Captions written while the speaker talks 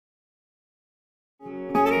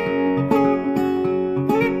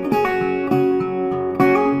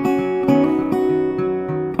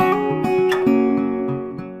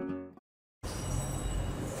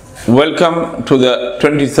Welcome to the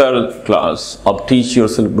 23rd class of Teach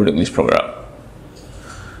Yourself Good English program.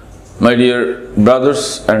 My dear brothers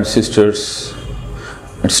and sisters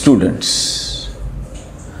and students,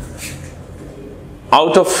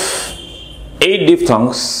 out of 8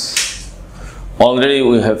 diphthongs, already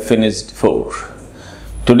we have finished 4.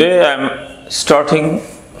 Today I am starting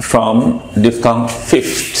from diphthong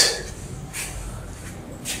 5th.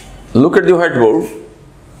 Look at the whiteboard.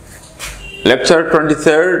 Lecture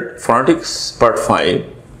 23rd, Phonetics, Part 5,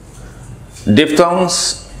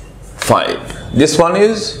 diphthongs 5. This one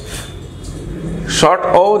is short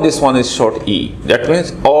O, this one is short E. That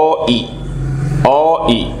means O-E,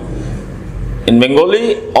 O-E. In Bengali,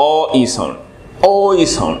 O-E sound, O-E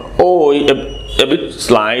sound, O-E, a bit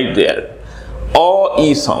slide there.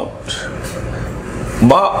 O-E sound.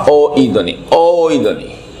 Ba O-E dhani, O-E dhani,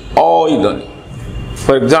 O-E dhani.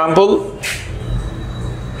 For example,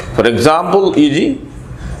 e.g.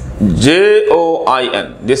 J-O-I-N.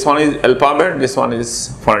 This one is alphabet, this one is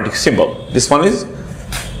phonetic symbol. This one is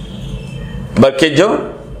Barkejo,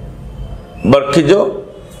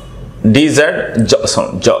 D-Z, J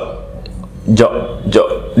sound, J.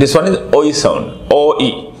 This one is O-E sound,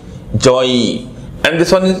 O-E, Joy. And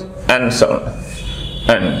this one is N sound,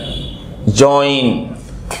 N. Join.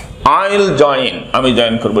 I'll join. Ami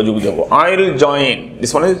join korbo, jugu jabo. I'll join.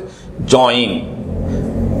 This one is join.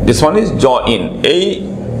 This one is join. এই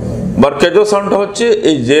বারকেজো সাউন্ডটা হচ্ছে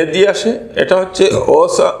এই J দিয়ে আসে, এটা হচ্ছে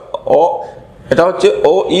ও, এটা হচ্ছে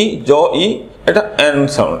ও ই, জ ই, এটা N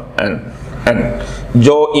sound, N N,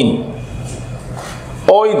 join.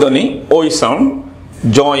 ওই ধ্বনি, ওই সাউন্ড,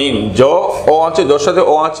 জইন, জ ও আছে, জর সাথে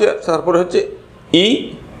ও আছে, তারপরে হচ্ছে ই,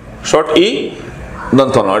 শর্ট ই,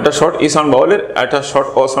 দন্ত ন, এটা শর্ট ই সাউন্ড বাউলের, এটা শর্ট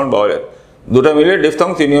ও সাউন্ড বাউলের, দুটো মিলে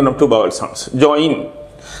ডিফথংস union of two Baul sounds, join.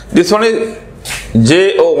 This one is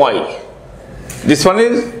J-O-Y. This one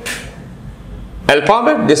is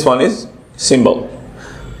alphabet, this one is symbol.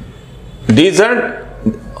 D-Z,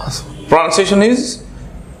 pronunciation is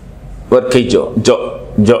Barkejo,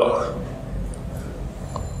 Jo.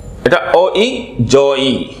 Eta O-E, Joy.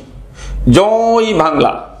 Joy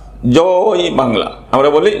Bangla. Joy Bangla. Amra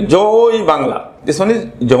boli Joy Bangla. This one is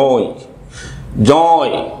Joy. Joy.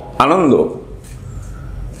 Anando.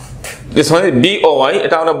 This one is B-O-Y.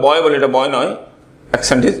 Eta amra boy boli, eta boy noy.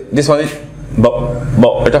 Accent is, this one is bo.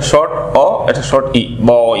 Eta short O, eta short E.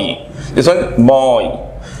 Boy. This one is boy.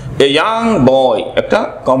 A young boy. Eta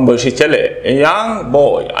kom boyoshi chele. A young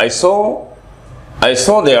boy. I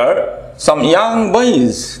saw there some young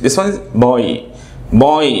boys. This one is boy.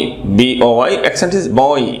 Boy. B-O-Y. Accent is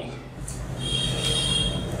boy.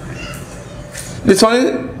 This one is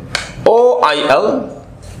O-I-L.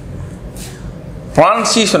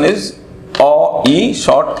 Pronunciation is O-E,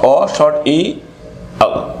 short O, short E,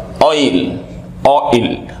 L. Oil, oil,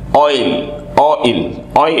 oil, oil,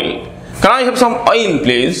 oil. Can I have some oil,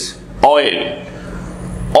 please? Oil,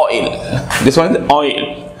 oil. This one is oil.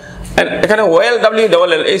 And এখানে well,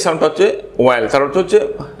 W-L-L, এই sound হচ্ছে well, তার অর্থ হচ্ছে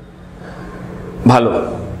ভালো.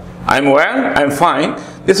 I'm well, I'm fine.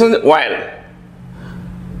 This one is well.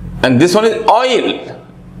 And this one is oil.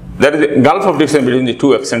 There is a gulf of difference between the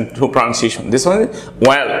two accent, two pronunciation. This one is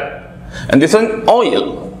well, and this one is oil.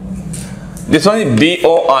 This one is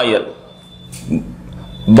B-O-I-L.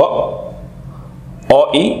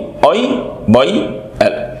 O-E, oi, boy,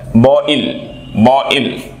 L. Boil, boil,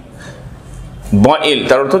 boil.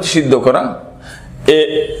 তার অর্থ হচ্ছে সিদ্ধ করা।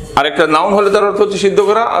 আরেকটা noun হলে তার অর্থ হচ্ছে সিদ্ধ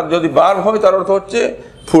করা, আর যদি ভার্ব হয় তার অর্থ হচ্ছে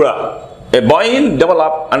ফুড়া। A boil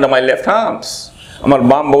develop under my left arms. আমার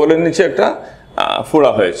বাম বগলের নিচে একটা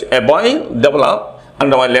ফুড়া হয়েছে। A boil develop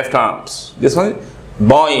under my left arms. This one is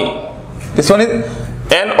boil. This one is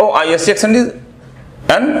N-O-I-S. Accent is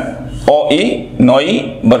N-O-E, noi,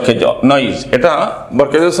 barkejo, noise. এটা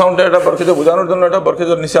barkejo sound, এটা barkejo বোঝানোর জন্য, এটা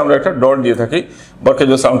barkejo নিচে আমরা একটা ডট দিয়ে থাকি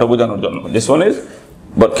barkejo soundটা বোঝানোর জন্য। This one is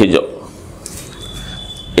barkejo.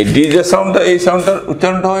 এই DJ soundটা, এই সাউন্ডটার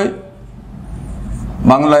উচ্চারণটা হয়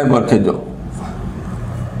বাংলায় barkejo.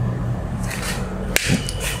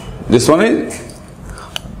 This one is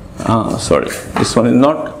this one is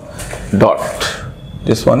not dot.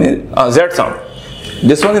 This one is Z sound.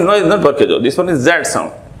 This one is not barkejo. This one is Z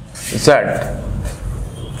sound. Z.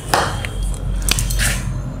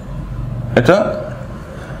 Eta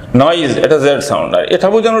noise. Eta Z sound. আর এটা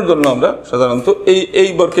বোঝানোর জন্য আমরা সাধারণত এই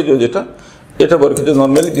barkejo যেটা, এটা barkejo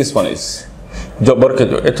normally this one is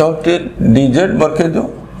barkejo. এটা হচ্ছে DZ barkejo.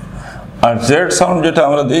 আর Z sound যেটা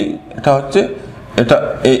আমরা দেই, এটা হচ্ছে এটা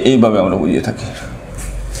এইভাবে আমরা বুঝিয়ে থাকি।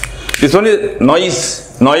 This one is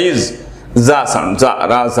noise, za sound, za,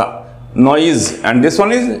 ra, za, noise. And this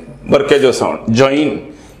one is barkejo sound, join,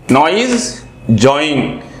 noise, join,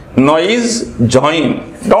 Noise, join.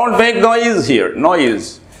 Don't make noise here.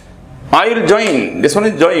 Noise. I'll join. This one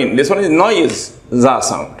is join. This one is noise. Za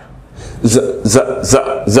sound. Z, z, z,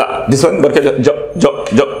 z. This one, jo, jo,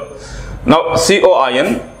 jo. Now,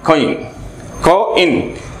 C-O-I-N, coin. Coin.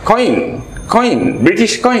 Coin. Coin.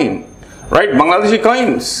 British coin. Right? Bangladeshi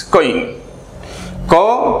coins. Coin.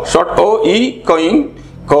 Ko, short O-E, coin.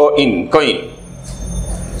 Coin. Coin.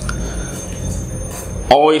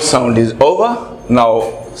 O sound is over. Now,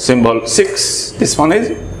 symbol 6. This one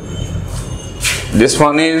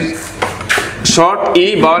is short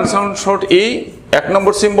E, vowel sound, short E. Ek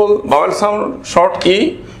number symbol, vowel sound, short E,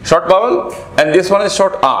 short vowel. And this one is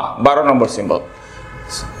short A, 12 number symbol.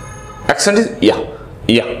 Accent is ya,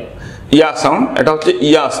 ya. Ya sound, এটা হচ্ছে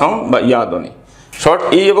ya sound বা ya ধ্বনি। Short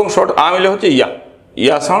E এবং short A মিলে হচ্ছে ya,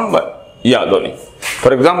 ya sound বা ya ধ্বনি।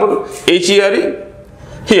 For example, H-E-R-E,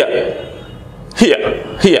 here, here,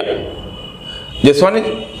 here. This one is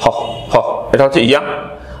ho, ho. এটা হচ্ছে ya।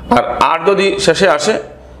 আর আর যদি শেষে আসে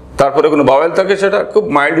তারপরে কোনো ভাওয়েল থাকে সেটা খুব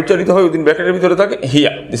মাইল্ড উচ্চারিত হয় উইদিন ব্র্যাকেটের ভিতরে থাকে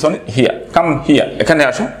হিয়া। দিস ওয়ান হিয়া। কাম হিয়া, এখানে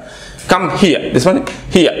আসো। কাম হিয়া। দিস ওয়ান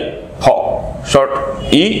হিয়া। হ, short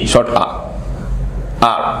E, short a.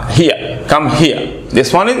 R Hiya, come Hiya. This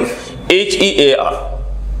one is H-E-A-R.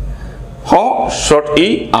 হ, short E,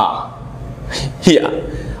 a. Hiya.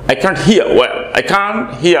 I can't hear well. I can't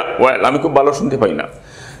hear well. আমি খুব ভালো শুনতে পাই না।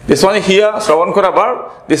 This one is here, শ্রবণ করা verb.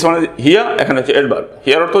 This one is here, এখানে হচ্ছে adverb.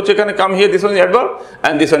 Here অর্থ হচ্ছে এখানে come here, this one is adverb,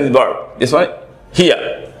 and this one is verb. This one is here.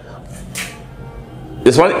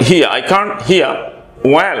 This one is here. I can't hear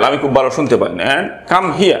well. আমি খুব ভালো শুনতে পাই না। And come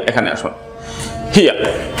here, এখানে আসুন। Here.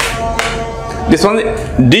 This one is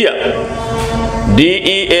dear.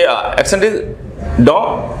 D-E-A-R. Accent is do,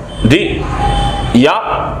 D. Ya,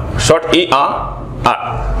 short E-R.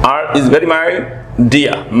 R is very mild.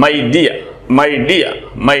 Dear, my dear. My dear,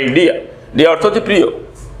 my dear. Dear অর্থ হচ্ছে প্রিয়।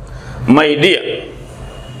 My dear.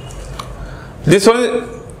 This one is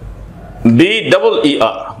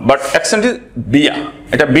B-double-E-R, but accent is bia.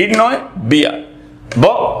 এটা bead নয়, bia. B,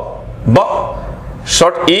 b,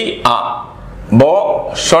 short E, a. B,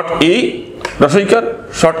 short E, রসইকার,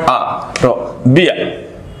 short a. র, bia,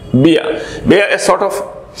 bia. Bia is sort of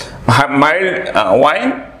mild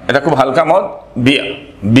wine. এটা খুব হালকা মদ, bia,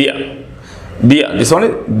 bia, bia. This one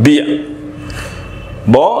is bia.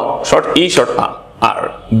 Bo, short E, short A, R,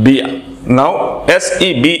 beer. Now,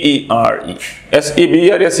 S-E-B-E-R-E.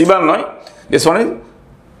 S-E-B-E-R-E, সিবার নয়। This one is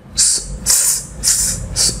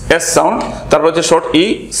S sound. তারপর হচ্ছে short E,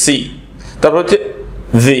 C. তারপর হচ্ছে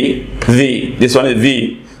V, V. This one is V.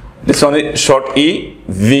 This one is short E,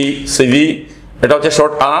 V, C-V. এটা হচ্ছে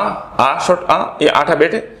short A, A, short A. এই আটা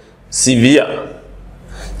বেটে severe,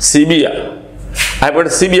 severe. I have got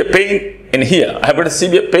a severe pain in here. I have got a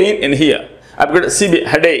severe pain in here. I've got a severe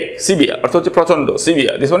headache, severe, অর্থ হচ্ছে প্রচন্ড,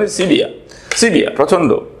 severe. This one is severe, severe, প্রচন্ড.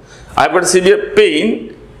 I've got a severe pain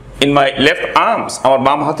in my left arms. আমার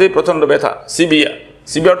বাম হাতে প্রচন্ড ব্যথা, severe,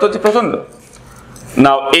 severe অর্থ হচ্ছে প্রচন্ড।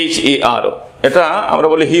 Now H-E-R-O. এটা আমরা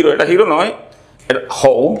বলি হিরো, এটা হিরো নয়, এটা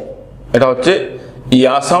হো, এটা হচ্ছে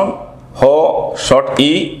ইয়া সাউন্ড, হো, শর্ট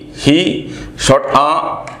ই, হি, শর্ট আ,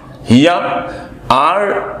 হিয়া, আর,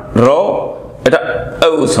 রো, এটা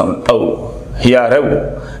ও sound, O, হিয়ারো,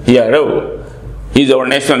 হিয়ারো। He's our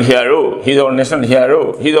national hero. He's our national hero.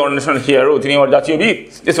 He's our national hero. তিনি আমার জাতীয় বীর।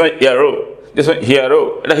 This one hero. This one hero.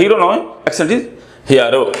 এটা হিরো নয়, accent is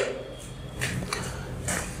hero.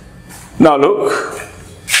 Now look.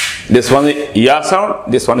 This one is ya sound.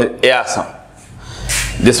 This one is air sound.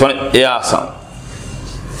 This one is air sound.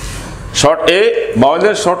 Short A, vowel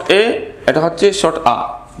short A. এটা হচ্ছে short A.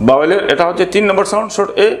 Vowel এটা হচ্ছে 3 নম্বর sound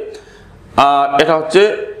short A. আর এটা হচ্ছে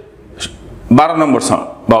 12 নম্বর sound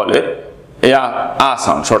vowel A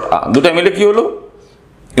sound, short A. দুটা মিলে কি হলো?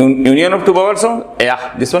 Union of two vowel sound. A.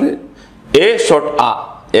 This one is A, short A.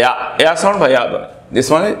 A sound by A. This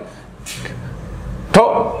one is to.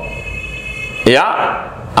 A.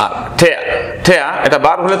 Tea. Tea. এটা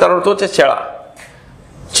বার হলে তার অর্থ হচ্ছে ছেঁড়া,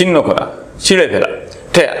 ছিন্ন করা, ছিঁড়ে ফেলা।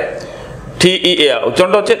 Tea. T-E-A.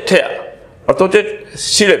 উচ্চারণটা হচ্ছে tea. অর্থ হচ্ছে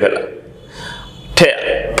ছিঁড়ে ফেলা। Tea.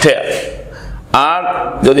 Tea. আর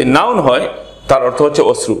যদি নাউন হয় তার অর্থ হচ্ছে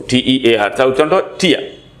অশ্রু, T-E-A-R। তার উচ্চারণটা হয় টিয়া,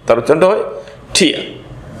 তার উচ্চারণটা হয় টিয়া।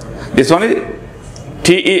 This one is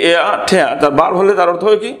T-E-A-R, ঠেয়া। তার বার হলে তার অর্থ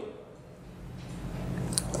হয় কি?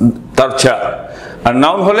 তার ছেঁড়া। আর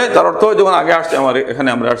নাউন হলে তার অর্থ হয়, যখন আগে আসছে আমার এখানে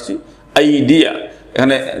আমরা আসছি আইডিয়া,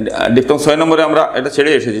 এখানে ডিপথং 6 নম্বরে আমরা এটা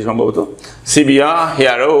ছেড়ে এসেছি সম্ভবত। সিবিয়া,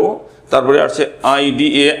 হেয়ারো, তারপরে আসছে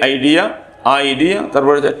আইডিএ, আইডিয়া, আইডিয়া,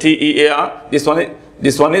 তারপরে T-E-A-R।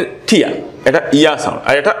 দিস ওয়ান ইজ টিয়া। এটা ইয়া সাউন্ড,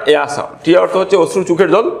 আর এটা এয়া সাউন্ড। টিয়া অর্থ হচ্ছে অশ্রু, চোখের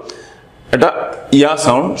জল। এটা ইয়া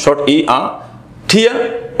সাউন্ড, শর্ট ই, আ, ঠিয়া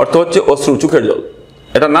অর্থ হচ্ছে অশ্রু, চোখের জল,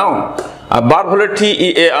 এটা নাউন। আর ভার্ব হলে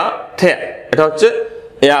TEA ঠেয়া, এটা হচ্ছে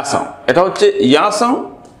ইয়া সাউন্ড, এটা হচ্ছে ইয়া সাউন্ড,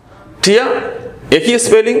 ঠিয়া একই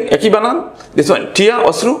স্পেলিং একই বানান, দিস ওয়ান ঠিয়া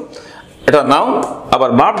অশ্রু, এটা নাউন। আবার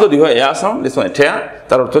ভার্ব যদি হয় ইয়া সাউন্ড, দিস ওয়ান ঠেয়া,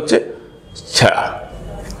 তার অর্থ হচ্ছে ছায়া।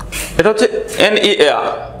 এটা হচ্ছে NEA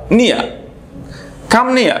নিয়া, কাম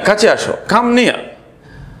নিয়া, কাছে আসো, কাম নিয়া,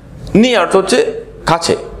 নিয়া অর্থ হচ্ছে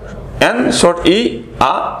কাছে, N short E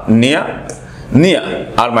A নিয়া, নিয়া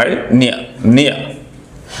আর মাইল নিয়া, নিয়া।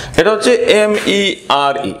 এটা হচ্ছে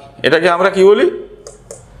MERE, এটাকে আমরা কি বলি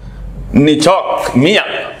নিছক, মিয়া,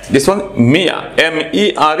 দিস ওয়ান মিয়া,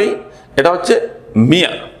 MERE, এটা হচ্ছে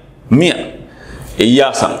মিয়া, মিয়া। ইয়া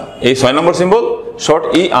সাউন্ড, এই 6 নম্বর সিম্বল শর্ট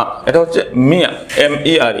EA, এটা হচ্ছে মিয়া,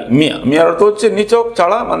 MERE, মিয়া। মিয়ার অর্থ হচ্ছে নিছক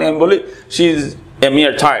ছাড়া, মানে আমি বলি শি ইজ এ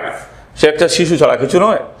মিয়ার চাইল্ড, সে একটা শিশু ছাড়া কিছু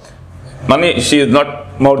নয়, মানে she is not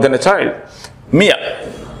more then a child. মিয়া,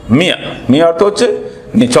 মিয়া, মিয়া অর্থ হচ্ছে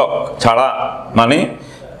নিছক ছাড়া, মানে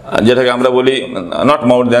যেটাকে আমরা বলি not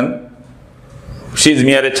more then, she is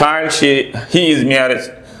mere a child, he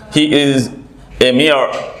is a mere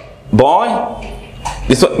boy,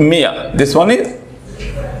 this one mia, this one is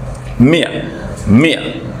mia, mia,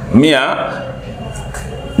 mia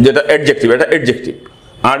যেটা অ্যাডজেক্টিভ, এটা অ্যাডজেক্টিভ।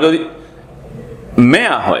 আর যদি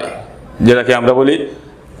মেয়া হয়, যেটাকে আমরা বলি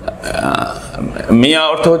মিয়া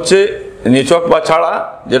অর্থ হচ্ছে নিছক বা ছাড়া,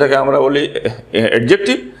 যেটাকে আমরা বলি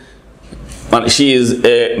অ্যাডজেক্টিভ, মানে she is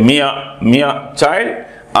a Mia, Mia child.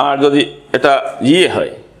 আর যদি এটা ইয়ে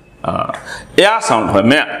হয়, এয়া সাউন্ড হয়,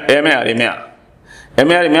 মেয়া, MERE মেয়া,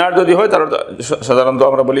 MERE মেয়ার যদি হয়, তার সাধারণত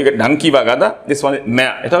আমরা বলি ডাঙ্কি বা গাদা, দিস মানে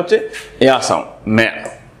মেয়া, এটা হচ্ছে এয়া সাউন্ড, মেয়া,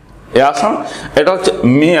 এয়া সাউন্ড। এটা হচ্ছে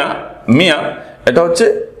মিয়া, মিয়া, এটা হচ্ছে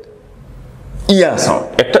ইয়া সাউন্ড,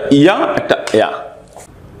 একটা ইয়া একটা এয়া।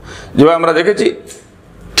 যেভাবে আমরা দেখেছি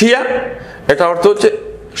ঠিয়া, এটা অর্থ হচ্ছে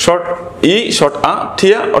শর্ট ই শর্ট আ,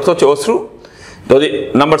 ঠিয়া অর্থ হচ্ছে অশ্রু। যদি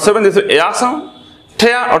নাম্বার 7 দিস এয়া সাউন্ড,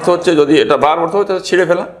 ঠেয়া অর্থ হচ্ছে যদি এটা বার অর্থ হয় তাহলে ছিঁড়ে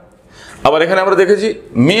ফেলা। আবার এখানে আমরা দেখেছি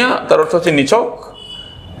মিয়া, তার অর্থ হচ্ছে নিছক,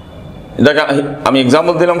 এটাকে আমি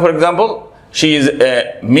এক্সাম্পল দিলাম, for example she is a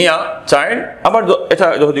Mia child. আবার এটা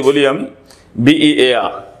যদি বলি আমি BEA,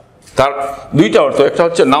 তার দুইটা অর্থ, একটা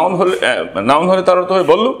হচ্ছে নাউন হলে, নাউন হলে তার অর্থ হয়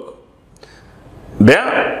বল্লুক, বেয়া।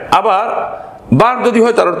 আবার বার যদি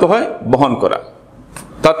হয় তার অর্থ হয় বহন করা,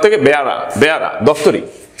 তার থেকে বেয়ারা, বেয়ারা দফতরি,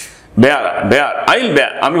 বেয়ারা, বেয়ার, আইল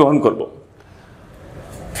বেয়া, আমি বহন করব।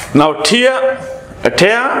 নাও ঠিয়া,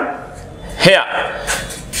 ঠেয়া, হেয়া,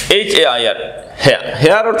 HAIR, হেয়া,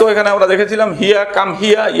 হেয়ার অর্থ এখানে আমরা দেখেছিলাম হিয়া, কাম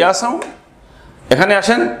হিয়া, ইয়া সাউন্ড। এখানে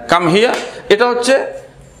আসেন কাম হিয়া, এটা হচ্ছে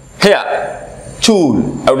হেয়ার, চুল।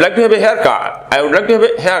 I would like to have a hair cut, I would like to have a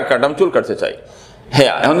hair cut, আমি চুল কাটতে চাই,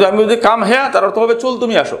 হেয়া। এখন যদি আমি যদি কাম হেয়া, তার অর্থ হবে চুল,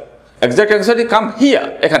 তুমি আসো, এক্স্যাক্টলি কাম হিয়া,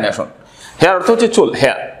 এখানে আসুন। হেয়ার অর্থ হচ্ছে চুল,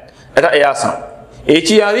 হেয়া, এটা এয়া sound,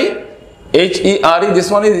 HERE, this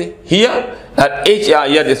one is here, and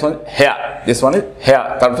HAIR, this one hair, this one is hair,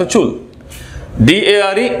 তার অর্থ চুল।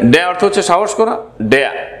 DARE, ডে অর্থ হচ্ছে সাহস করা,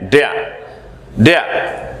 ডেয়া, ডেয়া, ডেয়া,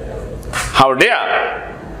 how dare,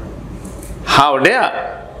 how dare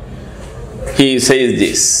he says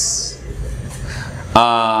this.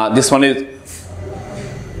 This one is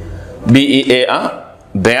BEA,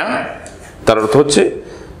 বেয়া, তার অর্থ হচ্ছে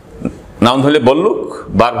নাউন হলে বল্লুক,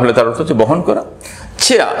 বার হলে তার অর্থ হচ্ছে বহন করা।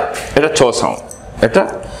 চেয়া, এটা চ সাউন্ড, এটা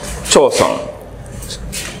চ সাউন্ড।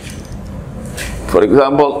 ফর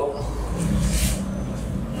এক্সাম্পল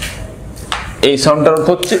এই সাউন্ডটার অর্থ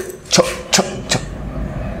হচ্ছে ছ, ছ, ছ।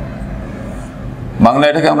 বাংলা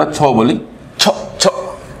এটাকে আমরা ছ বলি, ছ, ছ,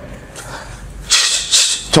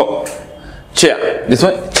 ছ, চেয়া, দিস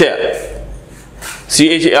ওয়ান চেয়া,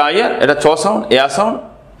 CHAIR, এটা চ সাউন্ড, এয়া সাউন্ড।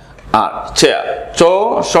 আর চেয়া, চ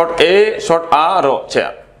শর্ট এ শর্ট আ র, চেয়া।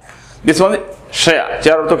 দিস ওয়ান শ্রেয়া,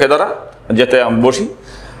 চেয়ার অর্থ কেদারা, যেতে আমি বসি।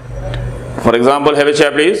 For example have a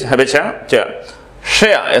chair please, have a chair, chair.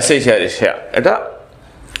 Shreya, SHAIR, Shreya, এটা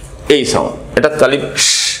এই সাউন্ড, এটা তালিব,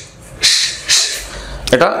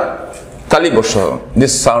 এটা তালিব বর্ষ।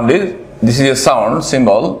 This sound is, this is a sound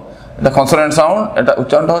symbol, এটা কনসোনেন্ট সাউন্ড, এটা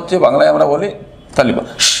উচ্চারণটা হচ্ছে বাংলায় আমরা বলি Talib.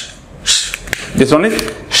 This one is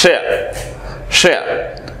Shreya, Shreya,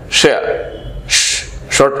 Shreya,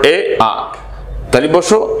 short এ আ, তালিব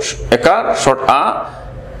বর্ষ, একার, শর্ট আ,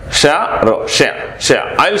 শেয়ার, শেয়ার, শেয়ার,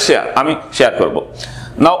 আইল শেয়ার, আমি শেয়ার করব।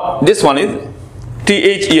 নাও দিস ওয়ান ইজ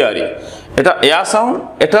THERE, এটা এয়া সাউন্ড,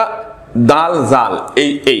 এটা দাল জাল,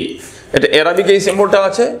 এই এটা অ্যারাবিক এই সিম্বলটা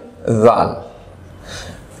আছে জাল,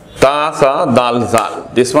 তা সা দাল জাল।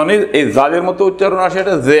 দিস ওয়ান ইজ, এই জালের মতো উচ্চারণ আসে,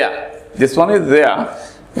 এটা জেয়া, দিস ওয়ান ইজ জেয়া।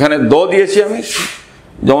 এখানে দো দিয়েছি আমি,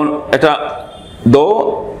 যেমন এটা দো,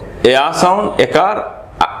 এয়া সাউন্ড, একার,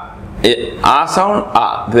 আ সাউন্ড আ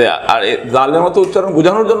দেয়া, আর জালের মতো উচ্চারণ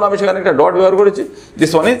বোঝানোর জন্য আমি সেখানে একটা ডট ব্যবহার করেছি।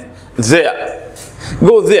 দিস ওয়ান ইজ দেয়া।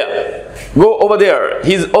 গো দেয়া, গো over there,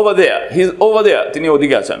 he is over there, he is over দেয়ার, তিনি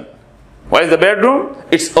ওদিকে আছেন। Where is the bedroom?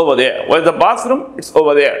 It's over there. Where is the bathroom? It's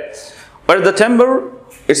over there. Where is the chamber?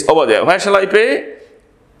 It's over there. Where shall I pay?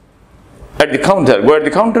 At the counter. Go at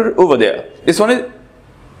the counter, over there. This one is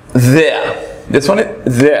there. This one is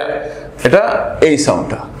there. Eta A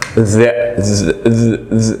sound. There.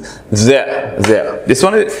 There. There. This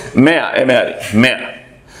one is mea. Mea.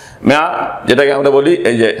 Mea. যেটাকে আমরা বলি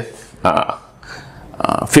এই যে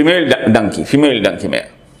female ডাঙ্কি mea.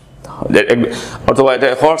 অথবা এটা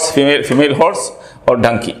horse, female horse or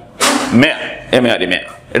ডাঙ্কি। মেয়া, এমএআরি মেয়া।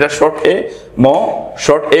 এটা short এ ম,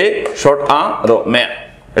 short এ, short আ র, মেয়া।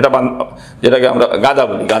 এটা যেটাকে আমরা গাদা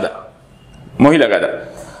বলি, গাদা, মহিলা গাদা।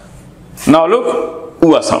 নাও look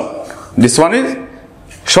উয়া sound. This one is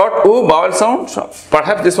short u vowel sound.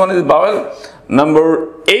 Perhaps this one is vowel number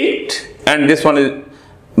 8 and this one is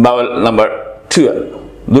vowel number 12.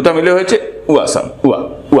 দুটা মিলে হয়েছে উয়া সাউন্ড, উয়া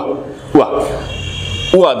উয়া উয়া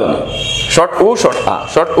উয়া ধ্বনি। short u, short a,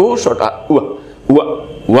 short u, short a, উয়া উয়া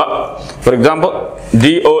উয়া। For example, d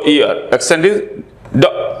o e r, accent is d,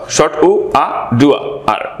 short u a, dua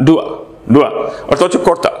r, dua dua, অর্থ হচ্ছে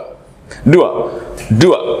কর্তা, dua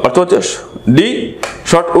dua, অর্থ হচ্ছে d,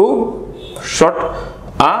 short u, short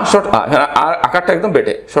a, short a, আর আকারটা একদম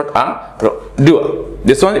বেটে, short a র, dua।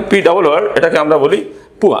 this one p double r, এটাকে আমরা বলি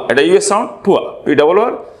পুয়া, এটা US sound, পুয়া, p double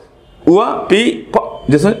r, উয়া p প,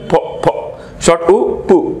 this one প প, short u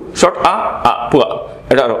pu, short a a, pua,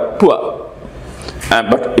 এটা র, pua।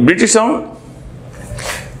 But British sound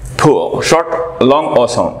pu, short long o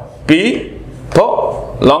sound, p po,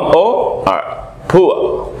 long o r, pua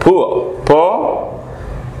pua po,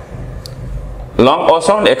 long o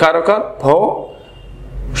sound একারকার po,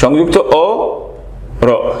 সংযুক্ত ও র,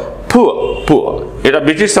 পুয়া পুয়া। এটা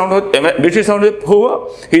British sound, British sound পুয়া।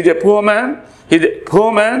 He is a poor man, he is a poor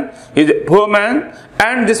man, he is a poor man,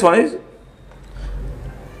 and this one is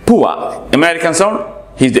poor. American sound,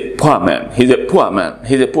 he's a poor man, he's a poor man,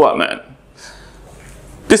 he's a poor man.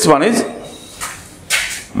 This one is,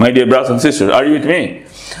 my dear brothers and sisters, are you with me?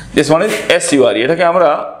 This one is S-U-R-E. এটাকে আমরা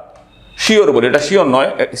sure বলি, এটা sure নয়,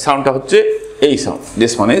 সাউন্ডটা হচ্ছে এই sound.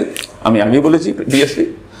 This one is, আমি আগে বলেছি previously,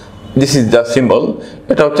 this is the symbol,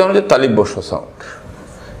 এটা হচ্ছে আমাদের তালিব বর্ষ sound.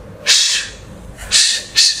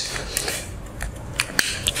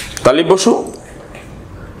 Talib Basu,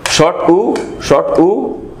 short u, short u,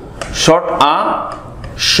 short a,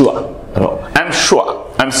 shua, I'm sure,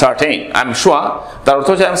 I'm certain, I'm sure, তার অর্থ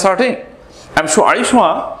হচ্ছে I'm certain, I'm sure, are you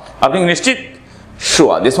sure? আপনি নিশ্চিত?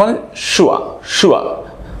 Sure, this one is sure, sure,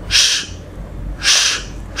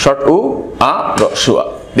 short u, a, sure,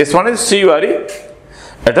 this one is C-U-R-E,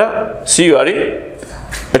 এটা C-U-R-E,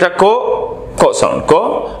 এটা কো sound, কো,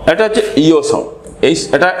 এটা হচ্ছে ইও সাউন্ড। এই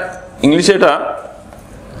এটা ইংলিশে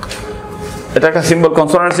এটা একটা symbol,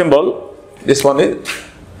 consonant symbol. this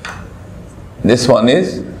one is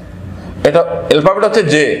এটা অ্যালফাবেট হচ্ছে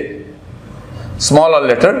J, small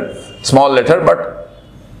letter but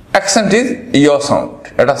accent is ইও সাউন্ড।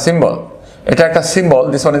 এটা সিম্বল, এটা একটা symbol,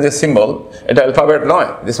 this one is a symbol, এটা অ্যালফাবেট নয়,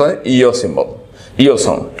 this one is ইও সিম্বল, ইও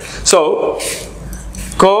সাউন্ড। সো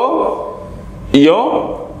কো ইও,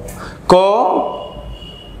 কো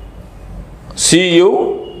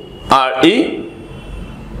C-U-R-E,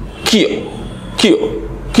 কিও কিও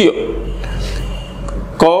কিও,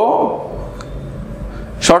 কো,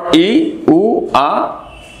 short e, u, a,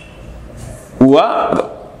 ua,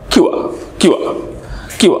 kiwa kiwa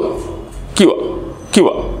kiwa kiwa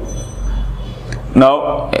kiwa। Now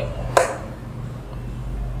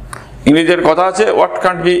ইংরেজির কথা আছে, what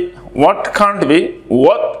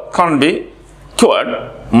can't be cured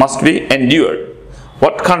must be endured,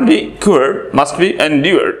 what can't be cured must be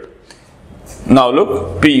endured। Now look,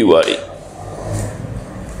 P-U-R-E,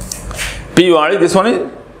 P-U-R-E, this one is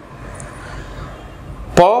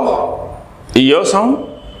po, eo sound,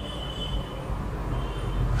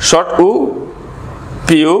 short u,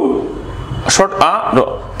 pu, short a, ro,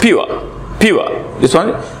 pure, this one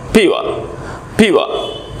is pure,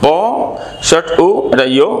 po, short u, এটা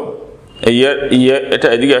eo, এটা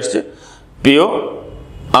এদিকে আসছে, pure,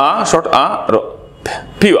 a, short a, ro,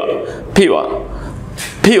 pure,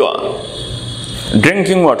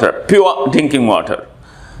 drinking water, pure drinking water,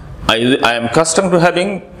 I am accustomed to having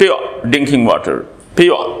pure drinking water,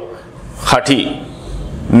 pure, khati,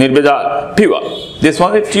 nirbedal, pure, this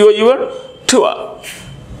one is T-O-U-R, pure,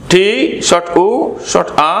 T, short u, short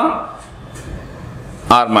a,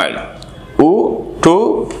 R mild, u, to,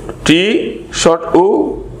 T, short u,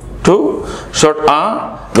 to, short a,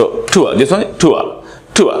 ro, pure, this one is pure,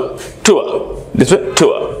 tour, tour. This way,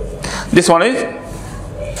 tour. This one is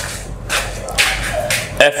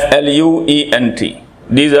F-L-U-E-N-T.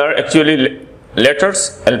 These are actually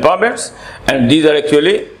letters, alphabets, and these are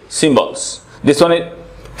actually symbols. This one is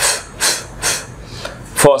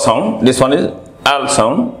F sound. This one is L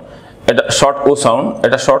sound. At a short U sound.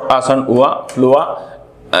 At a short A sound, Ua, flua.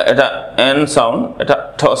 At a N sound. At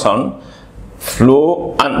a T sound.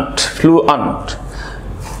 Fluent, fluent.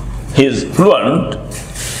 He is fluent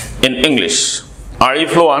in English. Are you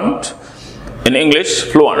fluent in English?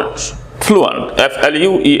 Fluent, fluent.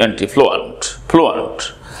 F-L-U-E-N-T, fluent,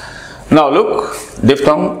 fluent. Now look,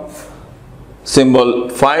 diphthong symbol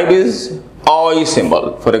 5 is oi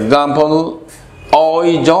symbol. For example,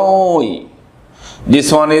 oi joy.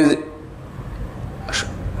 This one is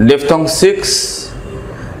diphthong 6,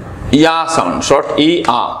 ya sound, short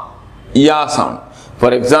E-A. Ya sound.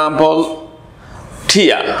 For example,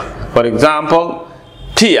 tia. For example,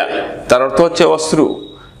 tia. Tar artho hocche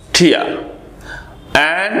ostru. Tia.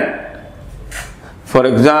 And for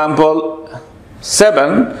example,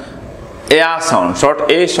 7, ya sound.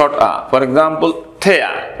 Short A, short A. For example,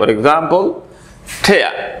 thea. For example,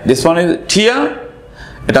 thea. This one is tia.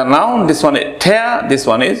 It's a noun. This one is thea. This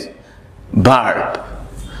one is verb.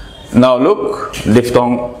 Now look,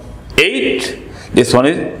 diphthong 8. This one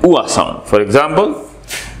is ua sound. For example,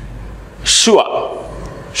 shua,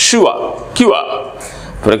 shua, kua.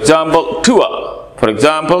 For example, tua. For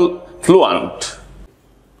example, fluent.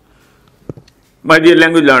 My dear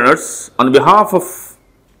language learners, on behalf of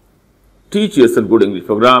Teach Yourself Good English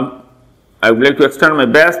program, I would like to extend my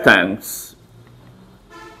best thanks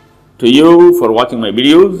to you for watching my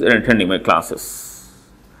videos and attending my classes.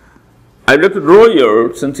 I would like to draw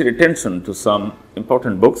your sincere attention to some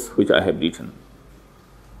important books which I have written.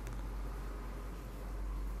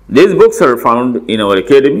 These books are found in our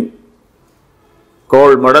academy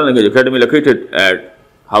called Modern Language Academy, located at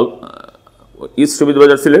East Subid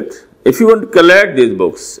Bazar, Sylhet. If you want to collect these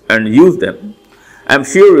books and use them, I am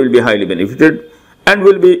sure you will be highly benefited and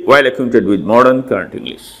will be well acquainted with modern current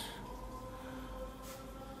English.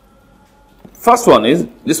 First one is,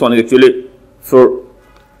 this one is actually for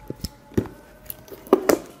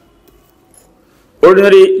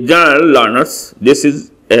ordinary general learners. This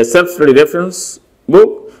is a self-study reference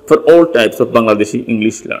book for all types of Bangladeshi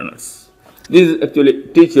English learners. This is actually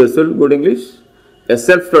Teach Yourself Good English, a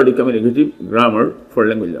self-study communicative grammar for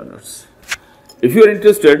language learners. If you are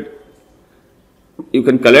interested, you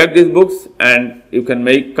can collect these books and you can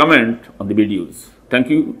make comment on the videos. Thank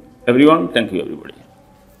you everyone, thank you everybody.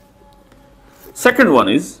 Second one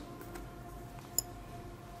is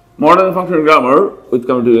Modern Functional Grammar with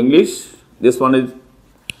Comparative English. This one is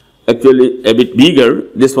actually a bit bigger.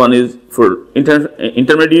 This one is for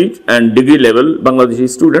intermediate and degree level Bangladeshi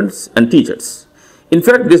students and teachers. In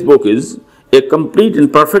fact, this book is a complete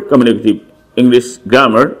and perfect communicative English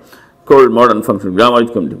grammar called Modern Functional Grammar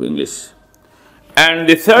with Comparative English. And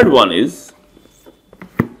the third one is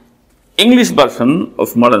English version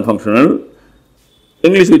of Modern Functional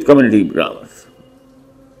English with Communicative Grammar,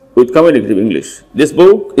 with Communicative English. This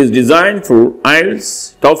book is designed for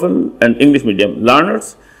IELTS, TOEFL and English medium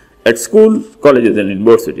learners at schools, colleges and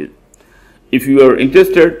universities. If you are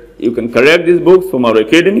interested, you can collect these books from our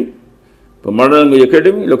academy, from Modern Language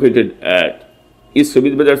Academy, located at East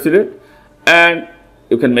Subid Bazar, Sylhet, and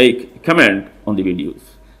you can make a comment on the videos.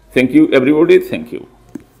 Thank you everybody, thank you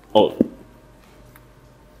all.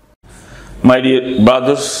 My dear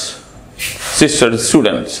brothers, sisters,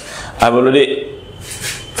 students, I have already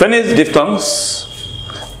finished diphthongs.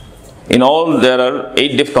 In all there are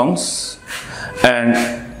 8 diphthongs and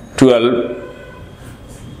 12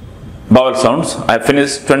 vowel sounds. I have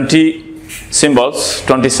finished 20 symbols,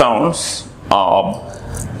 20 sounds of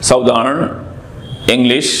Southern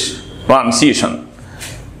English pronunciation.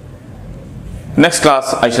 Next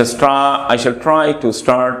class I shall try to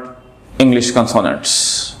start English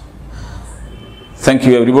consonants. Thank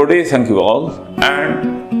you everybody, thank you all,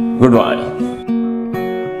 and goodbye.